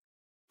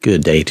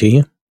Good day to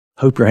you.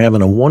 Hope you're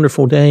having a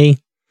wonderful day.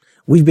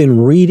 We've been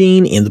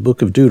reading in the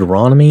book of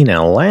Deuteronomy.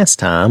 Now, last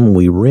time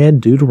we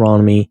read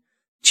Deuteronomy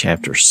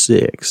chapter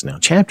 6. Now,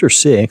 chapter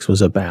 6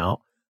 was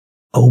about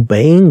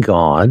obeying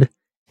God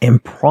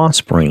and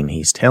prospering.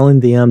 He's telling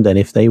them that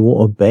if they will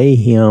obey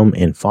Him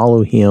and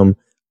follow Him,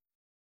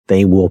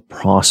 they will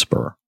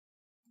prosper.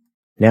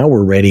 Now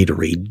we're ready to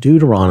read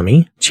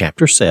Deuteronomy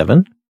chapter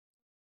 7.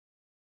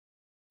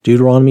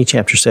 Deuteronomy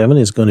chapter 7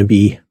 is going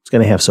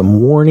to have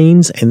some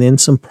warnings and then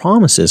some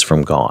promises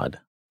from God.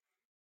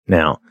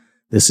 Now,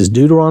 this is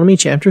Deuteronomy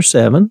chapter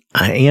 7.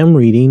 I am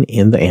reading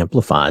in the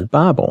Amplified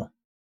Bible.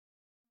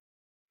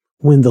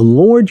 When the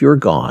Lord your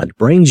God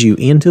brings you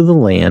into the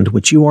land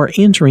which you are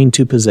entering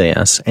to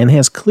possess and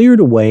has cleared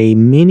away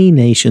many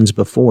nations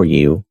before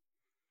you,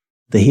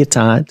 the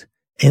Hittite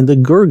and the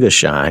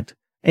Girgashite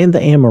and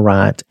the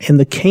Amorite and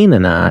the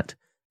Canaanite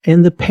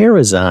and the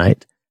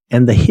Perizzite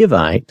and the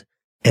Hivite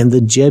and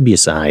the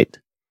Jebusite,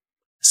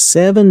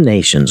 7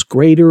 nations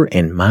greater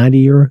and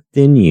mightier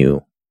than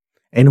you.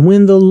 And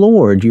when the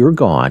Lord your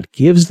God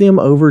gives them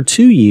over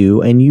to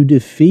you and you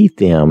defeat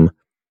them,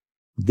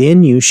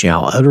 then you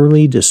shall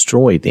utterly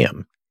destroy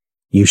them.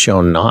 You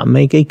shall not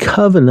make a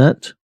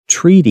covenant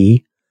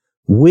treaty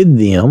with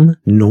them,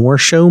 nor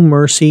show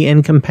mercy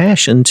and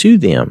compassion to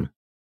them.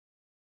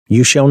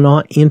 You shall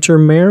not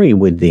intermarry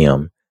with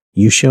them.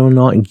 You shall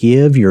not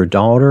give your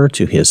daughter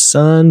to his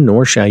son,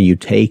 nor shall you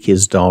take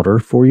his daughter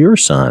for your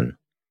son.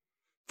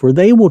 For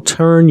they will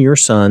turn your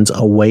sons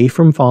away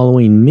from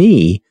following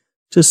me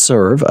to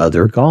serve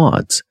other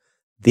gods.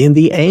 Then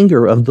the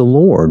anger of the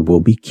Lord will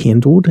be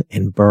kindled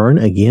and burn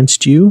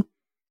against you,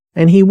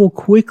 and he will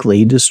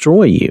quickly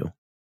destroy you.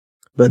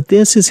 But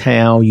this is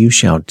how you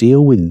shall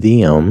deal with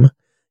them.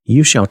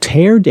 You shall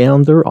tear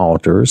down their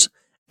altars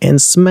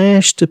and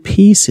smash to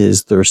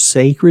pieces their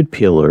sacred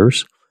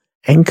pillars,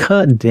 and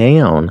cut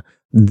down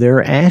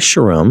their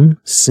Asherim,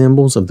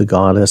 symbols of the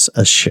goddess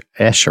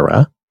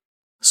Asherah.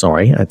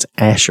 That's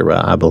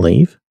Asherah, I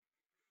believe.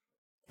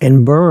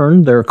 And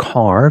burn their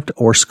carved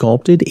or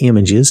sculpted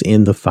images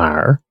in the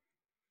fire.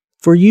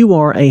 For you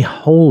are a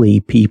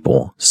holy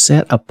people,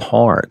 set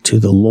apart to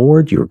the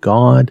Lord your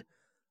God.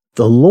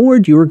 The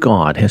Lord your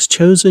God has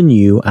chosen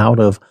you out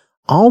of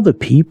all the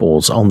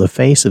peoples on the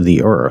face of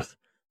the earth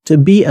to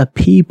be a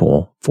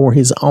people for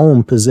his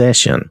own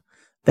possession,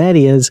 that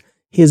is,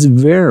 his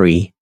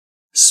very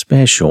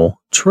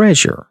special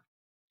treasure.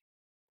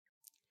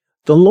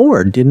 The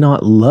Lord did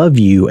not love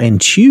you and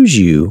choose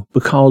you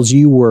because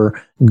you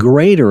were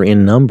greater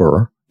in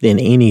number than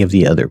any of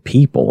the other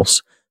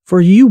peoples, for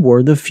you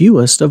were the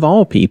fewest of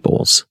all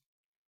peoples.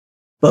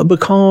 But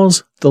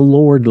because the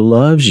Lord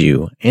loves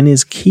you and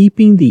is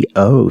keeping the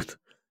oath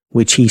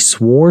which he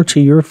swore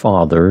to your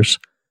fathers,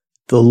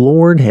 the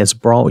Lord has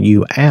brought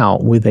you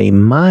out with a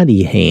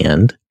mighty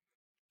hand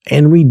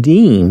and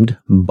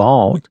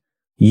bought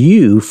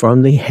you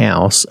from the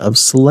house of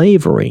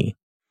slavery,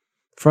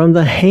 from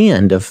the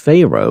hand of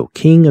Pharaoh,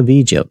 king of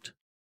Egypt.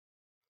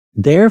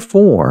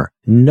 Therefore,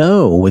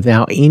 know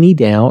without any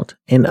doubt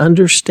and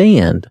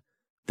understand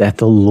that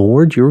the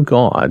Lord your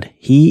God,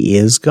 he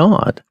is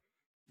God,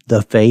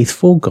 the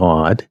faithful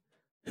God,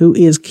 who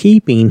is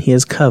keeping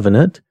his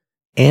covenant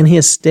and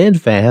his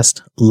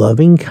steadfast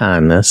loving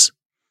kindness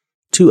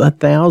to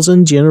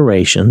 1,000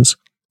 generations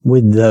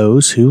with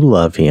those who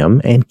love him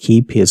and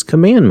keep his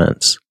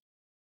commandments,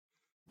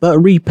 but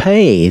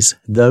repays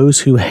those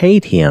who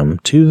hate him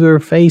to their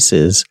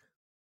faces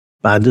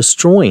by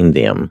destroying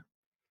them.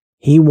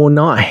 He will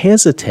not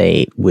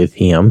hesitate with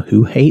him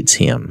who hates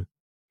him.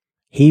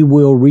 He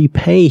will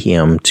repay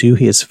him to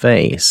his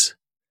face.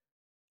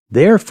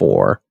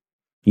 Therefore,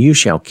 you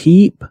shall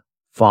keep,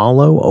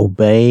 follow,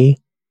 obey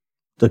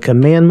the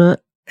commandment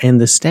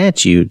and the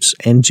statutes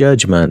and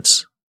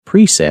judgments,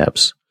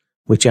 precepts,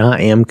 which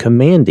I am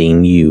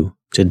commanding you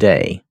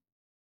today.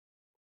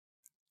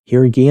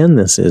 Here again,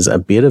 this is a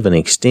bit of an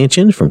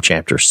extension from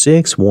chapter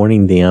 6,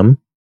 warning them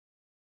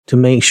to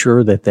make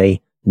sure that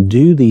they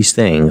do these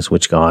things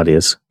which God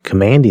is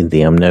commanding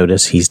them.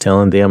 Notice he's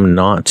telling them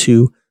not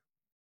to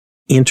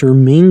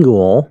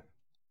intermingle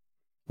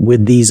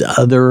with these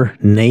other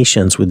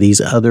nations, with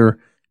these other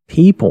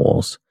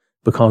peoples,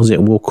 because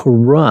it will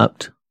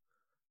corrupt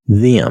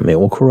them. It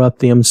will corrupt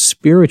them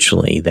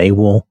spiritually. They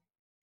will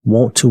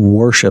want to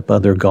worship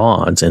other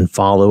gods and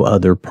follow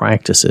other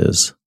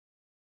practices.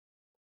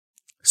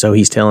 So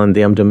he's telling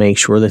them to make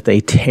sure that they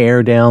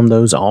tear down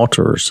those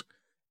altars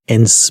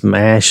and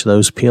smash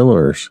those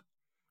pillars,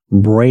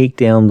 break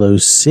down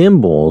those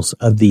symbols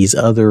of these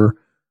other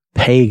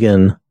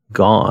pagan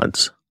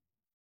gods.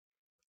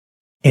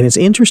 And it's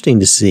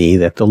interesting to see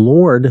that the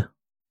Lord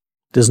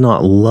does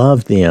not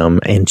love them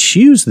and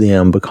choose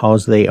them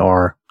because they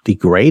are the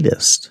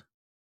greatest.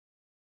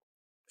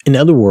 In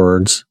other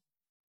words,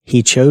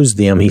 he chose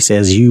them. He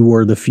says, you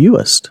were the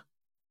fewest.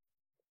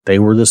 They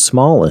were the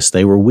smallest.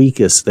 They were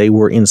weakest. They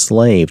were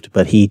enslaved.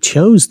 But he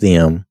chose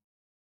them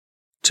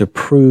to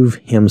prove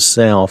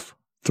himself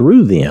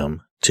through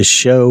them, to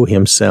show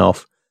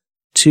himself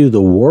to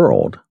the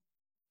world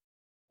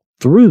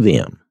through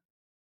them.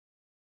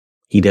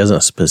 He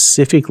doesn't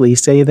specifically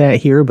say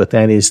that here, but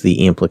that is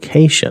the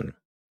implication.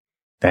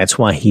 That's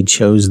why he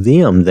chose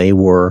them. They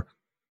were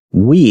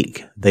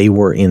weak. They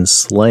were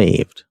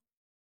enslaved.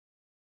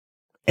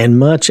 And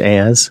much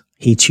as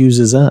he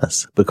chooses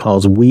us,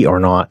 because we are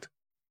not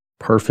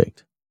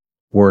perfect.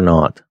 We're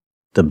not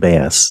the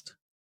best.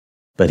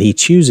 But he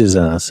chooses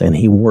us and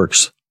he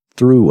works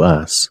through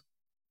us,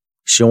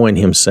 showing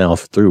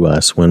himself through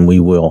us when we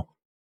will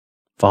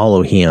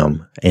follow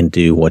him and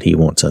do what he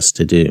wants us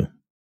to do.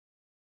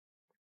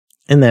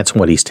 And that's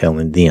what he's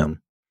telling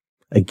them.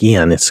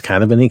 Again, it's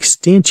kind of an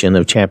extension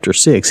of chapter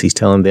 6. He's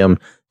telling them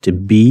to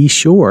be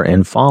sure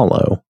and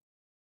follow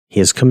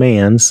his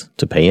commands,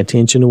 to pay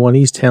attention to what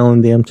he's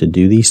telling them, to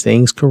do these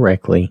things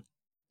correctly,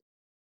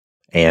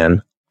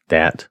 and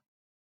that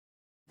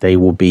they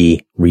will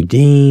be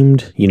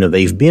redeemed.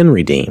 They've been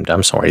redeemed.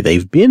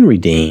 They've been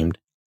redeemed,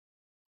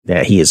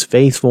 that he is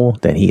faithful,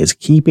 that he is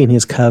keeping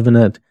his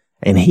covenant,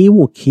 and he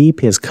will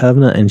keep his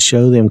covenant and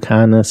show them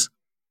kindness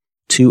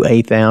to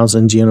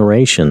 1,000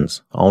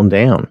 generations on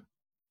down.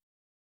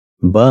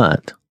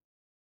 But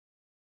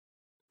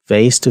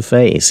face to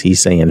face, he's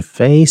saying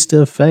face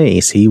to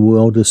face, he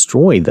will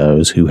destroy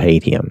those who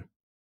hate him.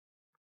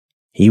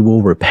 He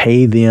will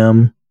repay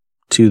them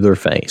to their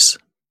face.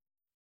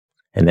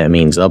 And that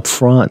means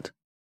upfront,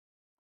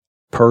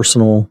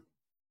 personal,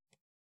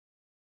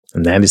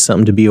 and that is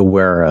something to be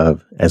aware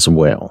of as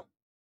well.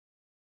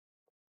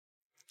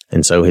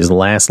 And so his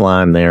last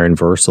line there in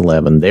verse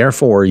 11,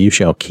 therefore you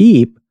shall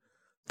keep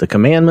the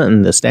commandment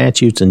and the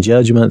statutes and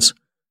judgments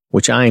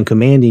which I am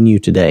commanding you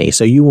today,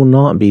 so you will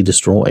not be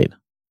destroyed.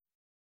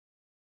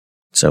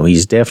 So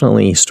he's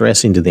definitely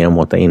stressing to them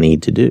what they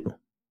need to do.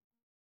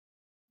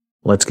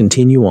 Let's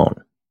continue on.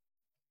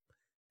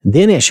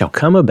 Then it shall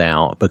come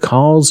about,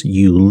 because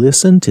you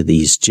listen to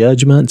these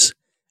judgments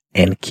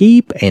and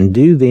keep and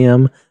do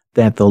them,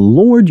 that the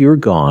Lord your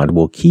God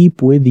will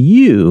keep with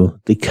you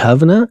the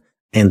covenant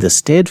and the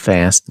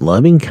steadfast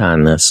loving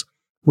kindness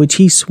which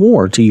he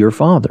swore to your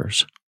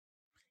fathers.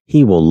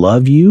 He will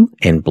love you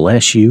and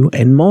bless you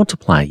and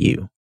multiply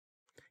you.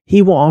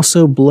 He will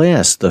also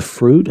bless the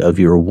fruit of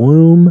your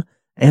womb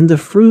and the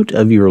fruit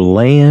of your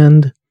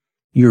land,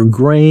 your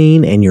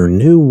grain and your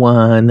new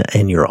wine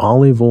and your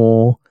olive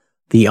oil,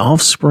 the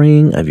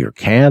offspring of your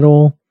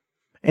cattle,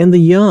 and the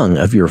young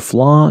of your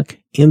flock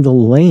in the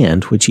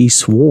land which he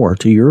swore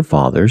to your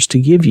fathers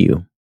to give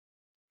you.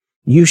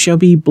 You shall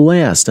be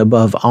blessed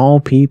above all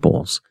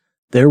peoples.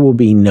 There will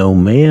be no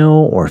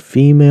male or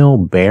female,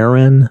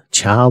 barren,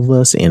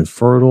 childless,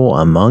 infertile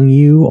among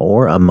you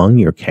or among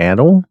your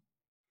cattle.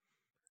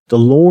 The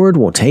Lord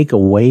will take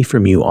away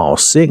from you all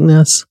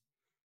sickness,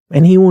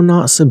 and he will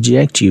not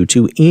subject you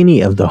to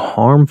any of the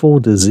harmful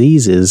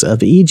diseases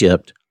of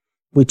Egypt,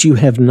 which you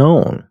have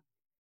known,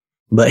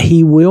 but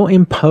he will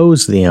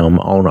impose them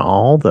on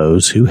all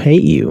those who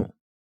hate you.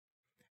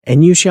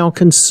 And you shall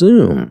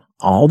consume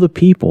all the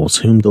peoples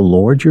whom the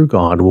Lord your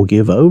God will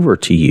give over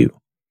to you.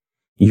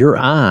 Your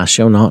eye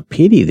shall not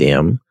pity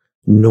them,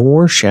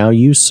 nor shall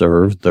you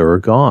serve their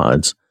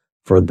gods,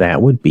 for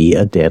that would be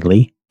a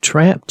deadly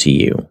trap to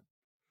you.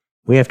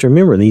 We have to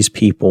remember these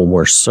people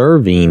were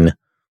serving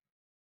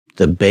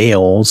the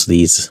Baals,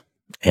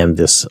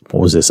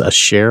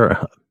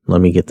 Asherah.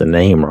 Let me get the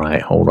name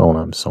right. Hold on,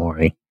 I'm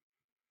sorry.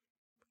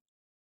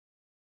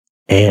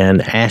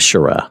 And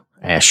Asherah.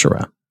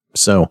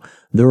 So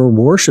they're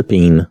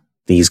worshiping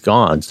these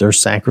gods. They're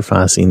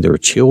sacrificing their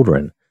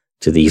children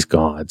to these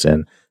gods.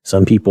 And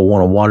some people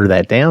want to water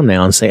that down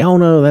now and say, oh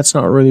no, that's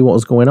not really what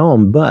was going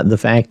on. But the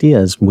fact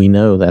is, we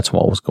know that's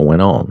what was going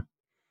on.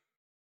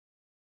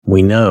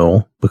 We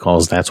know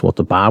because that's what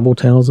the Bible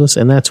tells us,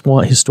 and that's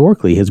what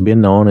historically has been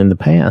known in the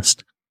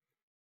past.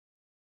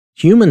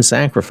 Human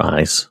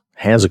sacrifice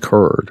has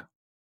occurred.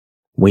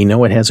 We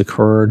know it has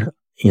occurred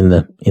in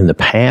the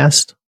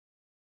past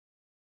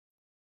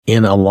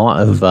in a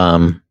lot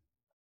of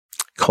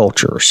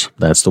cultures.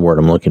 That's the word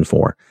I'm looking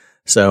for.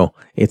 So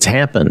it's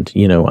happened.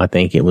 I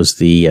think it was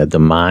the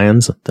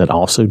Mayans that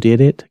also did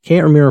it.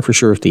 Can't remember for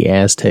sure if the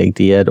Aztec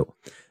did.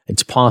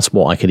 It's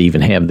possible I could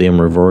even have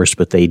them reversed,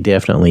 but they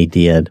definitely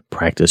did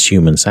practice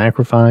human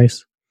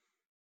sacrifice.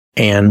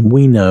 And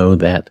we know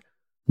that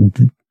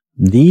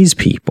these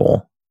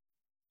people,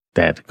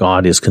 that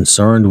God is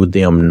concerned with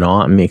them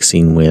not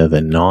mixing with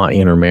and not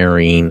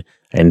intermarrying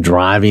and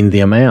driving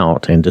them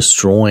out and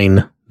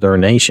destroying their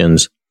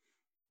nations.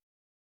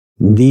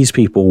 These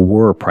people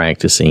were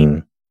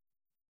practicing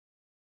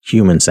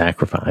human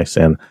sacrifice,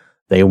 and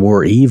they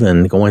were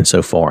even going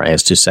so far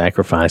as to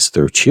sacrifice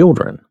their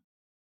children.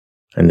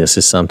 And this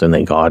is something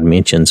that God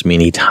mentions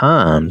many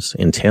times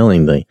in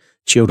telling the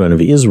children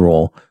of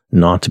Israel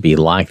not to be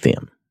like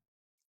them.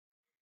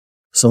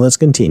 So let's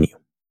continue.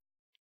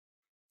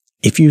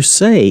 If you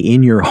say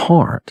in your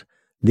heart,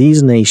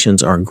 these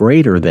nations are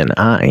greater than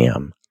I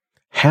am,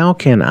 how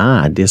can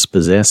I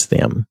dispossess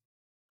them?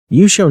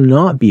 You shall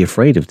not be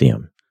afraid of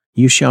them.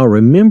 You shall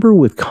remember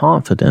with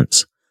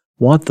confidence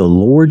what the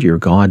Lord your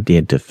God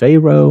did to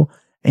Pharaoh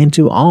and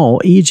to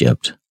all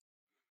Egypt.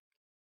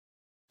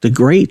 the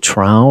great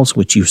trials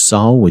which you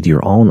saw with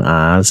your own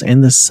eyes,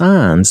 and the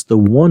signs, the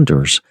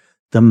wonders,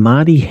 the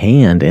mighty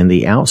hand, and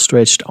the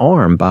outstretched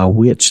arm by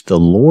which the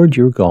Lord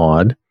your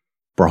God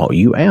brought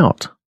you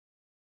out.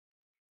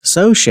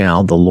 So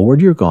shall the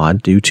Lord your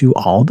God do to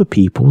all the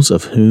peoples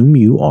of whom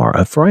you are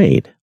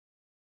afraid.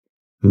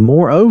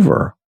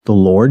 Moreover, the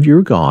Lord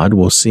your God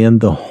will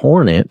send the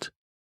hornet,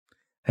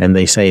 and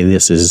they say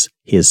this is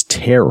his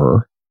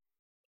terror,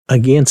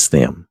 against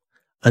them,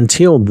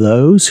 until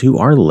those who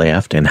are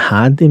left and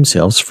hide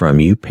themselves from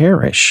you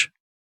perish.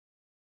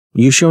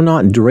 You shall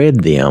not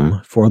dread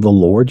them, for the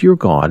Lord your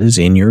God is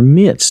in your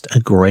midst, a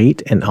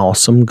great and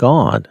awesome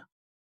God.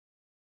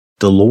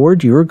 The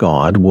Lord your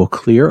God will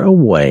clear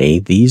away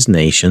these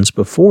nations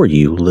before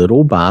you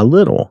little by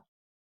little.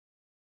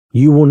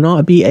 You will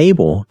not be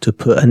able to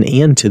put an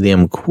end to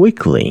them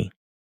quickly,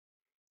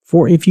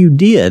 for if you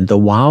did, the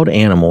wild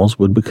animals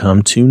would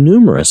become too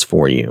numerous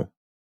for you.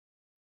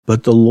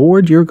 But the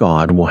Lord your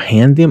God will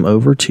hand them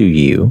over to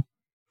you,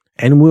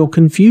 and will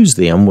confuse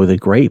them with a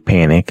great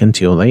panic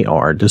until they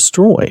are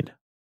destroyed.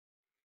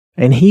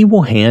 And he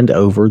will hand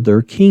over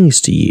their kings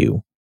to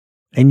you,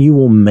 and you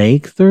will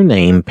make their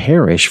name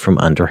perish from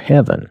under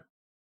heaven.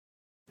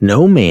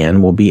 No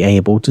man will be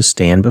able to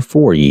stand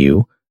before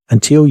you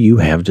until you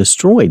have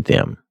destroyed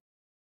them.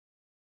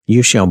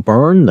 You shall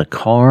burn the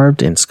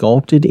carved and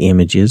sculpted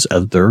images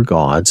of their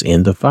gods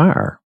in the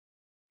fire.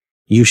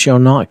 You shall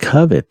not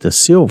covet the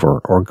silver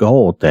or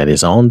gold that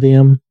is on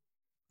them,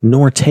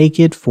 nor take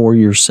it for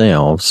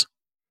yourselves,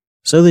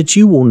 so that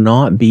you will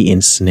not be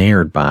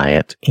ensnared by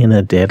it in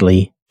a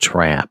deadly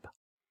trap.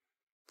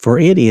 For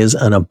it is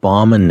an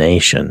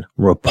abomination,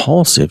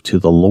 repulsive to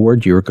the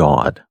Lord your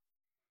God.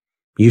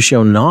 You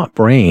shall not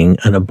bring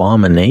an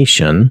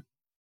abomination,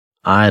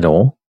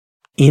 idol,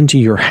 into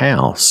your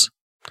house,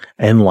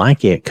 and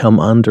like it come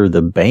under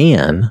the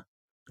ban,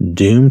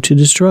 doomed to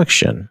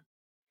destruction.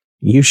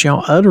 You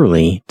shall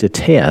utterly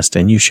detest,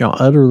 and you shall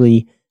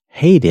utterly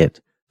hate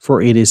it,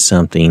 for it is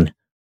something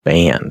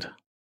banned.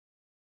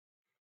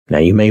 Now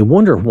you may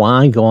wonder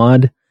why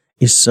God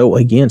is so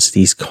against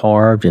these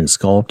carved and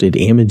sculpted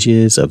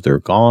images of their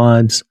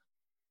gods,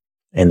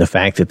 and the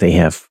fact that they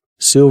have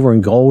silver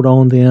and gold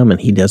on them,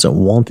 and he doesn't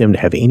want them to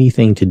have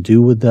anything to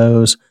do with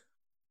those,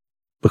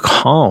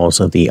 because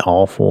of the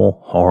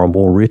awful,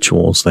 horrible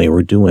rituals they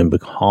were doing,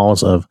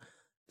 because of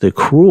the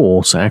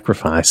cruel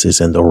sacrifices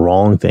and the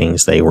wrong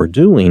things they were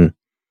doing,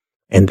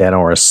 and that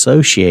are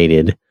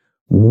associated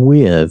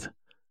with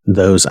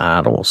those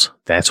idols.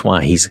 That's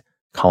why he's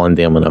calling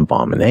them an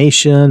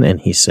abomination, and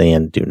he's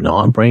saying, do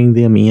not bring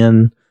them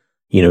in.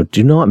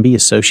 Do not be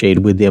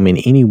associated with them in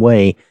any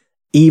way,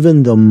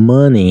 even the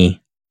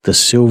money, the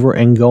silver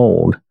and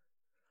gold,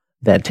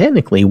 that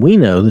technically we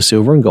know the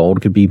silver and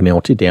gold could be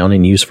melted down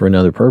and used for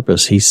another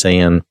purpose. He's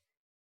saying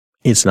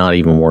it's not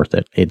even worth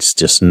it. It's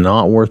just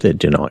not worth it.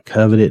 Do not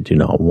covet it. Do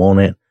not want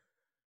it.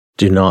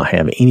 Do not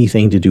have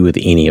anything to do with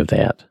any of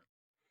that.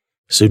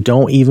 So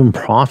don't even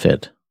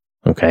profit.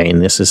 Okay,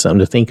 and this is something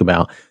to think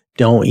about.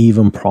 Don't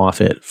even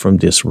profit from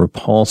this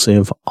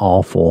repulsive,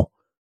 awful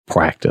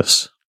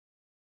practice.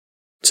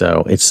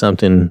 So it's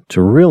something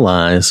to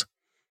realize.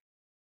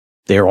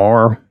 There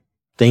are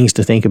things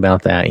to think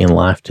about that in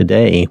life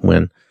today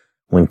when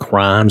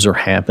crimes are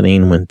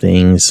happening, when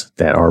things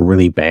that are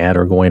really bad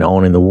are going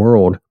on in the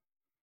world.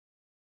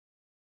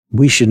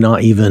 We should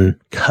not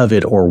even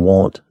covet or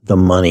want the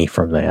money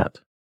from that.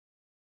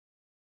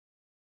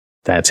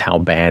 That's how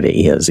bad it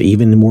is.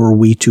 Even were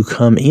we to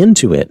come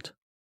into it,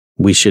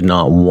 we should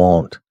not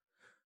want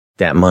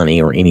that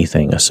money or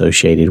anything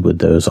associated with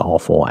those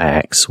awful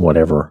acts,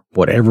 whatever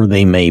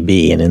they may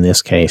be. And in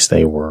this case,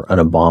 they were an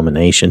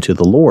abomination to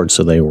the Lord,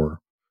 so they were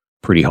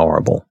pretty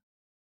horrible.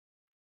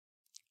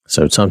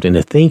 So it's something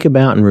to think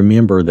about and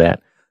remember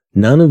that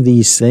none of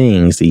these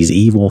things, these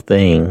evil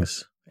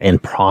things,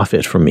 and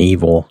profit from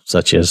evil,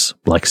 such as,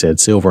 like I said,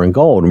 silver and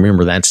gold,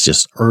 remember that's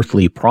just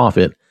earthly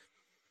profit.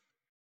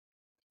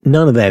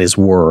 None of that is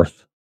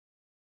worth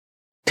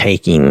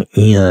taking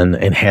in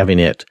and having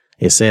it.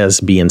 It says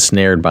be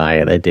ensnared by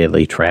it, a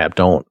deadly trap.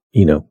 Don't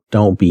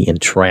be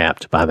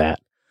entrapped by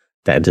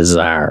that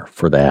desire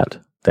for that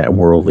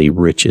worldly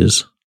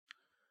riches.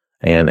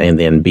 And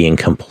then being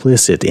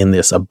complicit in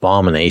this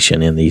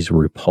abomination, in these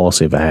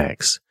repulsive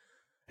acts.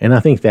 And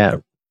I think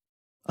that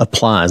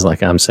applies,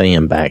 like I'm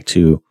saying, back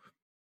to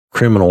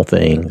criminal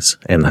things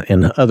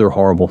and other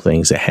horrible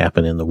things that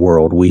happen in the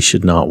world. We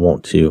should not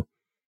want to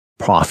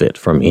profit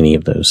from any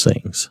of those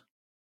things.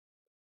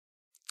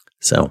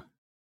 So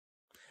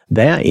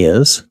that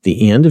is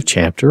the end of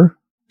chapter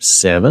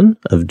 7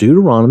 of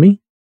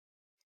Deuteronomy.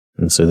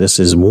 And so this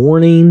is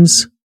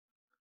warnings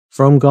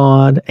from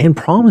God and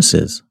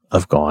promises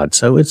of God.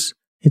 So it's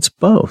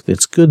both.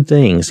 It's good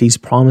things. He's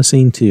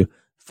promising to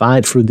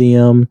fight for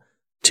them,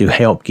 to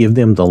help give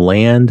them the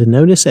land.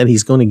 Notice that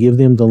he's going to give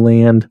them the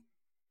land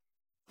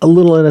a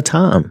little at a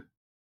time.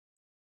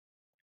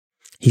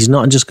 He's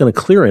not just going to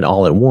clear it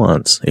all at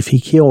once. If he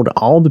killed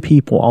all the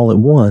people all at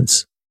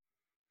once,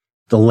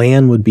 the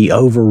land would be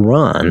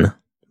overrun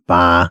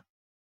by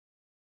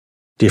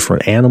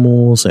different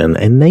animals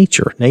and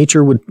nature.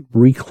 Nature would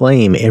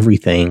reclaim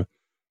everything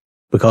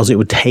because it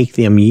would take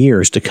them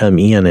years to come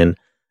in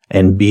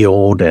and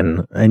build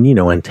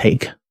and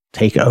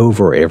take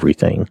over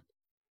everything.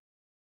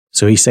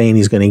 So he's saying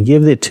he's going to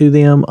give it to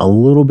them a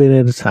little bit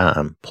at a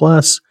time.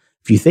 Plus,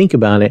 if you think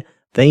about it,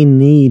 they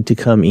need to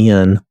come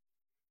in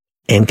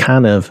and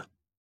kind of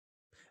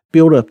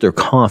build up their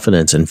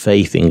confidence and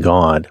faith in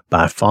God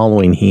by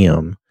following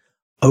him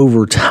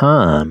over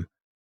time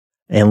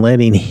and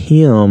letting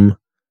him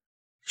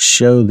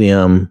show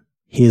them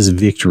his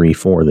victory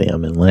for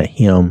them and let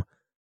him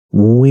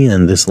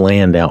win this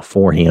land out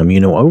for him.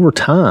 Over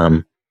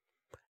time,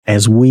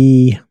 as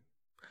we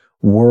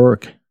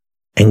work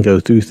and go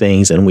through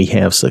things and we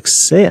have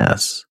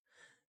success,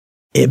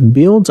 it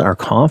builds our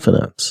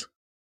confidence.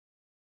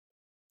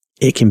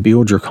 It can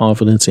build your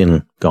confidence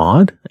in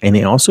God, and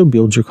it also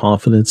builds your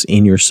confidence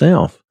in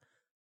yourself.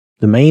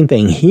 The main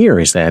thing here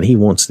is that he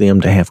wants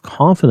them to have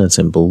confidence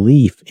and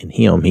belief in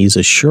him. He's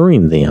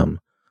assuring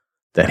them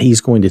that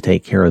he's going to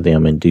take care of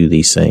them and do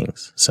these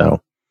things. So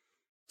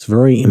it's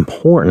very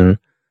important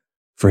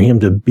for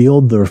him to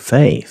build their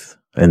faith,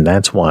 and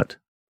that's what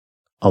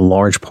a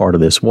large part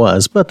of this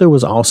was. But there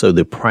was also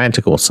the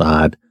practical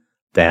side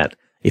that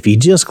if he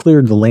just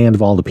cleared the land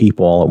of all the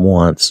people all at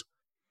once,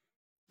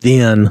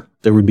 then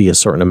there would be a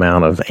certain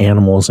amount of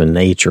animals and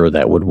nature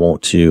that would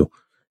want to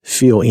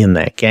fill in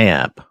that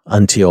gap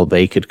until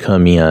they could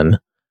come in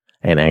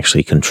and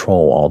actually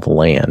control all the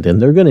land.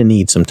 And they're going to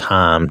need some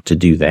time to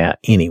do that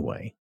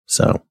anyway.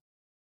 So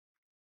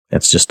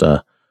that's just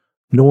a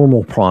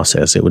normal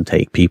process. It would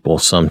take people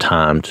some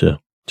time to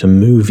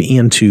move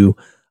into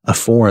a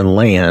foreign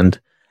land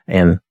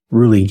and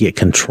really get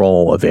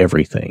control of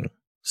everything.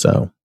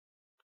 So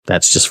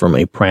that's just from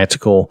a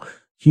practical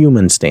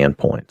human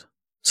standpoint.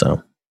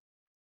 So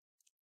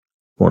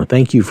I want to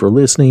thank you for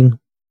listening.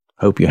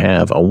 Hope you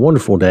have a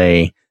wonderful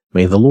day.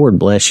 May the Lord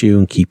bless you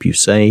and keep you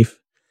safe.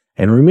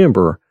 And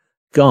remember,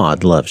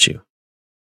 God loves you.